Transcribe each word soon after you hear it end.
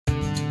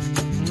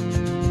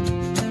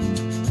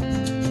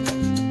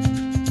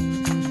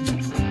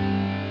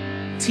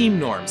Team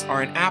norms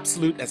are an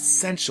absolute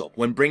essential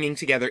when bringing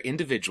together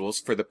individuals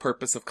for the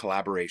purpose of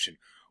collaboration.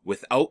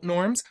 Without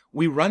norms,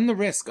 we run the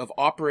risk of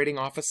operating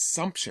off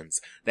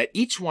assumptions that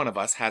each one of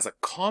us has a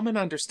common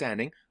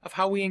understanding of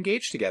how we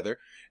engage together,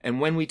 and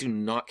when we do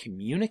not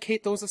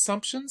communicate those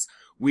assumptions,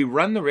 we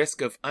run the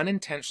risk of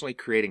unintentionally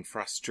creating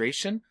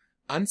frustration,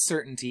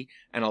 uncertainty,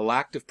 and a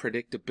lack of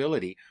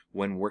predictability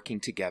when working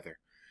together.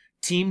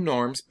 Team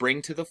norms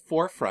bring to the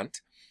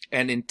forefront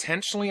and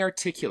intentionally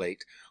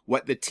articulate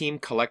what the team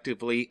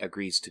collectively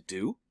agrees to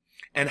do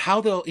and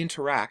how they'll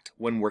interact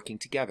when working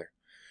together.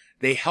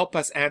 They help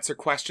us answer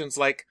questions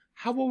like,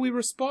 how will we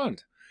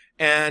respond?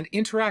 And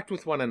interact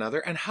with one another,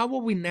 and how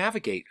will we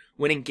navigate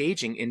when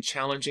engaging in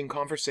challenging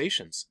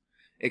conversations?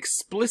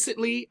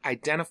 Explicitly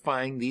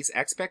identifying these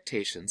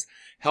expectations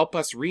help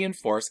us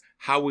reinforce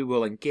how we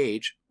will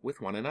engage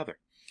with one another.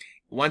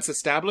 Once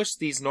established,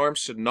 these norms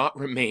should not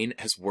remain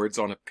as words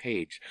on a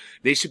page.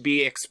 They should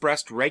be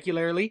expressed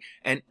regularly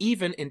and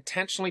even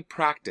intentionally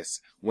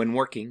practiced when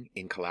working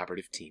in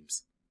collaborative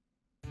teams.